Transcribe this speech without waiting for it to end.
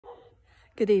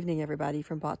Good evening, everybody,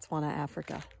 from Botswana,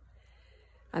 Africa.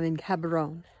 I'm in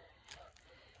Gaborone,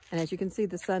 and as you can see,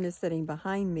 the sun is setting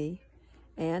behind me,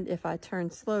 and if I turn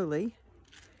slowly,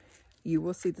 you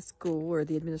will see the school or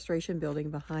the administration building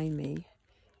behind me,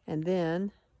 and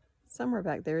then somewhere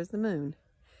back there is the moon.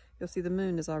 You'll see the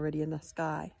moon is already in the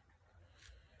sky.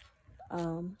 It's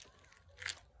a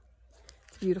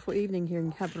beautiful evening here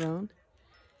in Gaborone.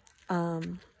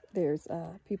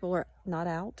 People are not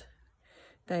out.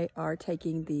 They are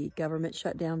taking the government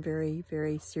shutdown very,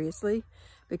 very seriously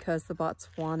because the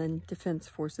Botswanan Defense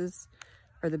Forces,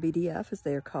 or the BDF as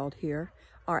they are called here,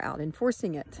 are out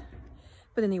enforcing it.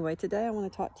 But anyway, today I want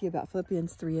to talk to you about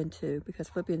Philippians 3 and 2 because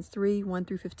Philippians 3, 1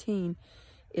 through 15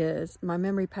 is my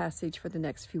memory passage for the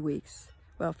next few weeks.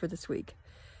 Well, for this week.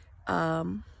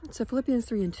 So Philippians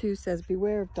 3 and 2 says,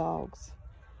 beware of dogs.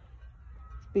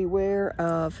 Beware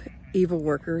of evil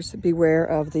workers. Beware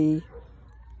of the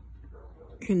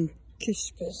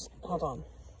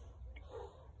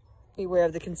beware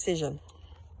of the concision.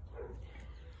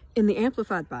 In the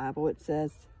Amplified Bible, it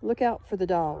says, look out for the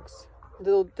dogs,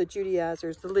 the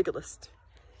Judaizers, the legalists.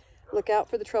 Look out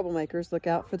for the troublemakers. Look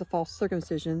out for the false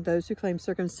circumcision, those who claim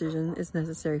circumcision is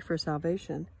necessary for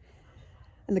salvation.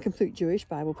 And the Complete Jewish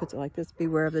Bible puts it like this,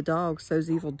 beware of the dogs,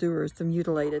 those evildoers, the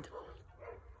mutilated.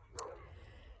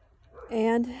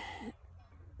 And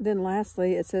then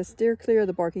lastly, it says, steer clear of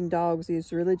the barking dogs,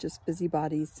 these religious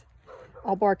busybodies.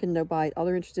 All bark and no bite. All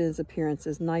they're interested in is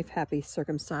appearances. Knife-happy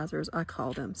circumcisers, I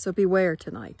call them. So beware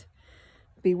tonight.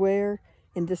 Beware.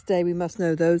 In this day, we must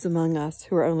know those among us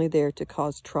who are only there to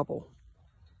cause trouble.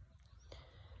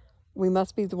 We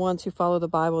must be the ones who follow the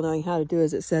Bible, knowing how to do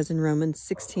as it says in Romans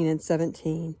 16 and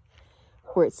 17,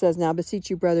 where it says, now beseech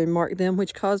you, brethren, mark them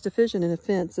which cause division and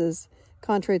offenses,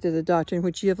 contrary to the doctrine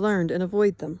which ye have learned, and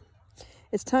avoid them.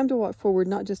 It's time to walk forward,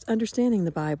 not just understanding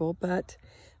the Bible, but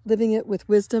living it with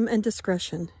wisdom and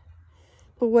discretion.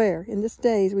 Beware, in this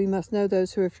days we must know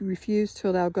those who have refused to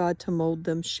allow God to mold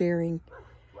them, sharing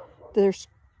their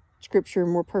scripture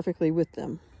more perfectly with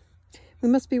them. We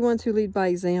must be ones who lead by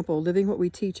example, living what we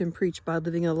teach and preach by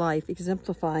living a life,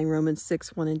 exemplifying Romans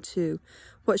 6, 1 and 2.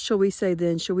 What shall we say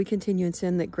then? Shall we continue in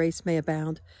sin that grace may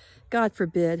abound? God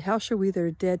forbid. How shall we that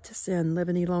are dead to sin live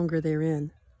any longer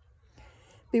therein?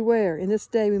 Beware, in this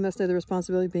day we must know the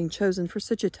responsibility of being chosen for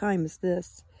such a time as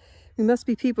this. We must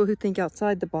be people who think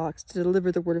outside the box to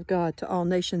deliver the word of God to all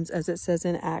nations, as it says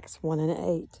in Acts 1 and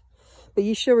 8. But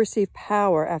ye shall receive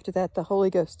power after that the Holy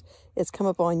Ghost is come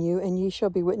upon you, and ye shall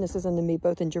be witnesses unto me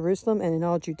both in Jerusalem and in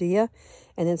all Judea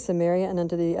and in Samaria and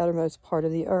unto the uttermost part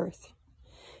of the earth.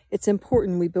 It's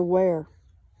important we beware.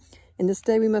 In this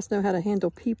day we must know how to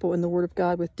handle people in the word of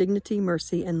God with dignity,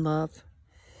 mercy, and love.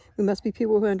 We must be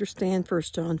people who understand 1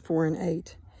 John 4 and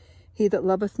 8. He that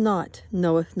loveth not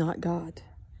knoweth not God,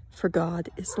 for God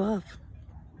is love.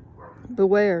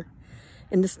 Beware.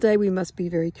 In this day we must be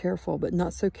very careful, but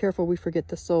not so careful we forget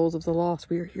the souls of the lost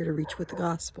we are here to reach with the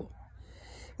gospel.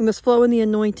 We must flow in the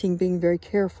anointing, being very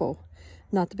careful,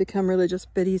 not to become religious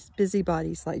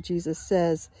busybodies, like Jesus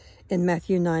says in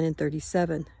Matthew 9 and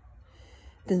 37.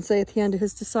 Then saith he unto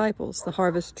his disciples, the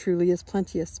harvest truly is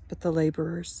plenteous, but the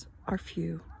laborers are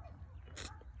few.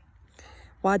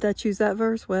 Why did I choose that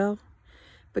verse? Well,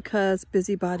 because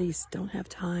busybodies don't have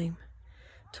time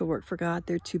to work for God.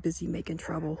 They're too busy making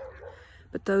trouble.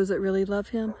 But those that really love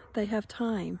him, they have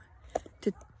time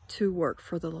to work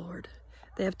for the Lord.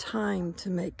 They have time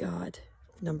to make God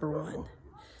number one,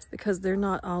 because they're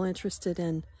not all interested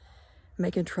in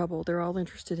making trouble. They're all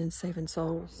interested in saving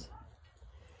souls.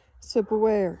 So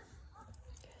beware.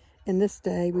 In this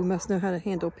day, we must know how to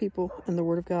handle people and the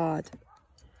word of God.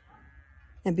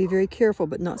 And be very careful,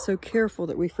 but not so careful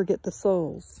that we forget the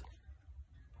souls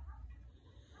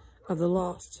of the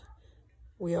lost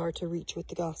we are to reach with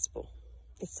the gospel.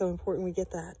 It's so important we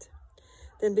get that.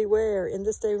 Then beware. In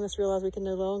this day, we must realize we can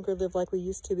no longer live like we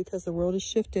used to because the world has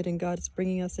shifted and God is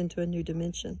bringing us into a new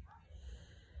dimension.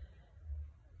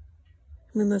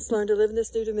 We must learn to live in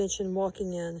this new dimension,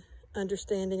 walking in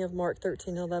understanding of Mark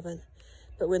 13:11.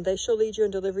 But when they shall lead you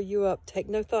and deliver you up, take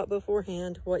no thought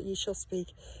beforehand what ye shall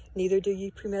speak, neither do ye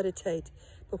premeditate.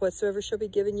 But whatsoever shall be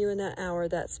given you in that hour,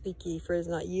 that speak ye, for it is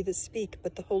not ye that speak,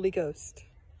 but the Holy Ghost.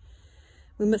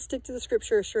 We must stick to the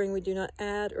scripture, assuring we do not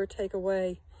add or take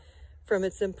away from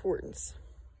its importance,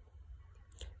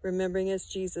 remembering as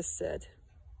Jesus said.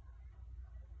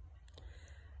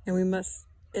 And we must,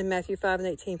 in Matthew 5 and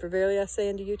 18, for verily I say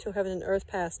unto you, till heaven and earth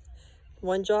pass,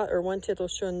 one jot or one tittle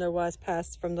shall in no wise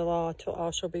pass from the law till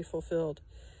all shall be fulfilled.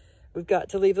 We've got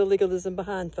to leave the legalism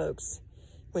behind, folks,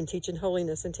 when teaching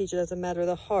holiness, and teach it as a matter of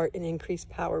the heart and increase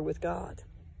power with God.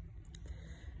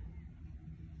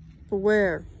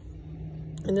 Beware.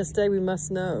 In this day we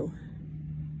must know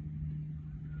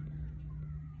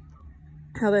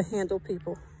how to handle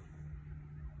people.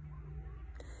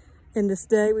 In this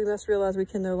day we must realize we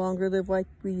can no longer live like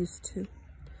we used to.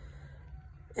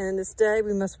 And in this day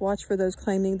we must watch for those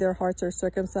claiming their hearts are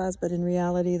circumcised, but in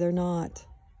reality they're not.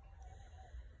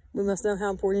 We must know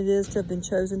how important it is to have been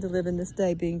chosen to live in this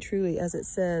day, being truly, as it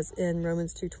says in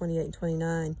Romans 2:28 and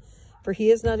 29. For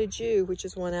he is not a Jew, which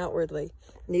is one outwardly,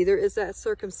 neither is that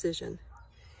circumcision,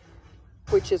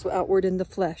 which is outward in the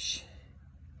flesh.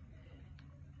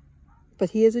 But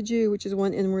he is a Jew, which is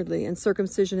one inwardly, and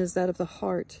circumcision is that of the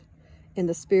heart, in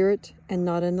the spirit, and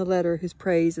not in the letter, whose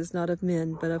praise is not of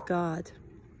men, but of God.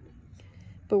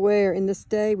 Beware, in this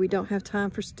day we don't have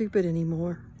time for stupid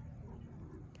anymore.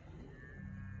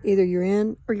 Either you're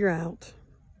in or you're out.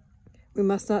 We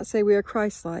must not say we are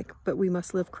Christ-like, but we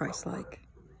must live Christ-like.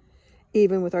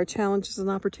 Even with our challenges and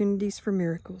opportunities for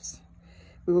miracles,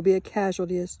 we will be a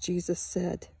casualty, as Jesus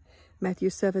said. Matthew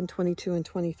 7:22 and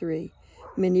 23.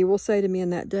 Many will say to me in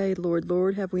that day, Lord,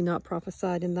 Lord, have we not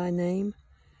prophesied in thy name?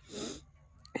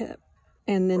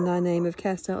 And in thy name have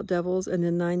cast out devils, and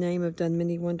in thy name have done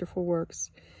many wonderful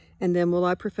works. And then will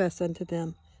I profess unto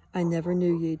them, I never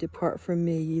knew ye, depart from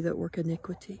me, ye that work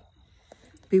iniquity.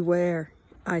 Beware,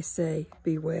 I say,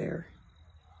 beware.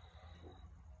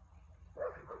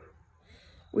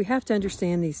 We have to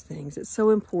understand these things. It's so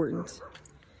important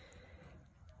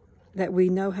that we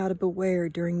know how to beware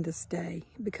during this day,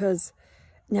 because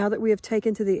now that we have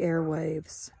taken to the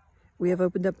airwaves, we have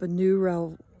opened up a new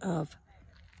realm of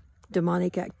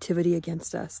demonic activity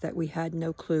against us that we had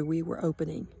no clue we were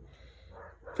opening.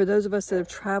 For those of us that have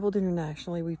traveled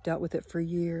internationally, we've dealt with it for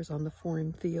years on the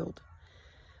foreign field.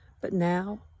 But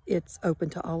now it's open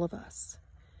to all of us.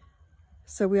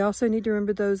 So we also need to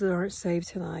remember those that aren't saved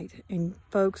tonight. And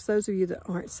folks, those of you that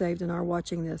aren't saved and are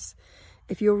watching this,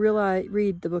 if you'll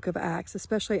read the book of Acts,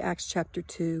 especially Acts chapter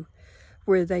 2,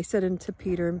 where they said unto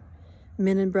Peter,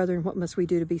 Men and brethren, what must we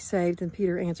do to be saved? And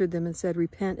Peter answered them and said,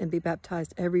 Repent and be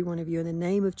baptized, every one of you, in the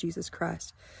name of Jesus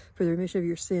Christ, for the remission of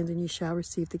your sins, and ye shall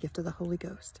receive the gift of the Holy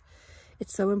Ghost.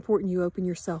 It's so important you open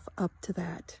yourself up to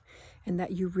that, and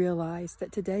that you realize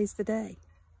that today's the day.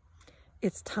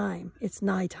 It's time. It's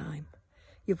nigh time.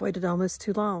 You've waited almost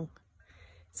too long.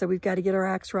 So we've got to get our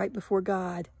acts right before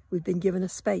God. We've been given a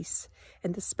space,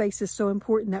 and the space is so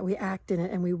important that we act in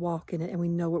it and we walk in it and we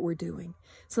know what we're doing.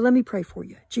 So let me pray for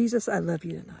you. Jesus, I love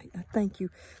you tonight. I thank you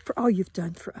for all you've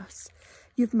done for us.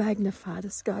 You've magnified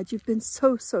us, God. You've been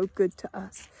so, so good to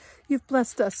us. You've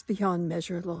blessed us beyond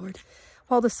measure, Lord.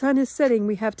 While the sun is setting,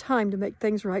 we have time to make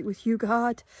things right with you,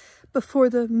 God, before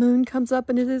the moon comes up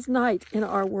and it is night in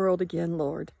our world again,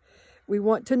 Lord. We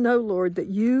want to know, Lord, that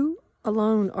you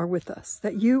alone are with us,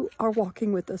 that you are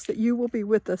walking with us, that you will be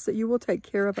with us, that you will take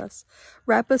care of us.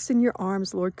 Wrap us in your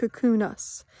arms, Lord. Cocoon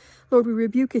us. Lord, we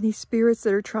rebuke any spirits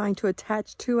that are trying to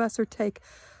attach to us or take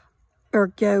or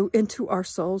go into our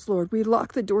souls, Lord. We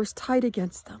lock the doors tight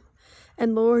against them.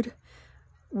 And Lord,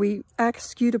 we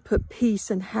ask you to put peace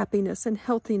and happiness and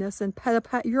healthiness and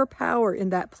your power in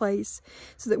that place,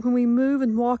 so that when we move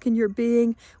and walk in your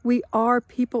being, we are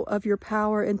people of your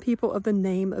power and people of the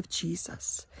name of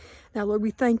Jesus. Now, Lord,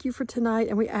 we thank you for tonight,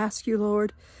 and we ask you,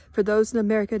 Lord, for those in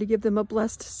America to give them a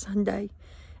blessed Sunday.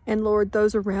 And Lord,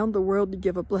 those around the world to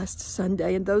give a blessed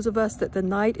Sunday. And those of us that the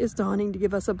night is dawning to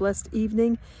give us a blessed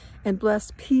evening and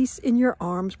blessed peace in your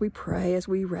arms, we pray as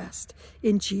we rest.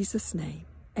 In Jesus' name,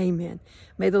 amen.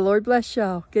 May the Lord bless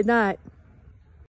y'all. Good night.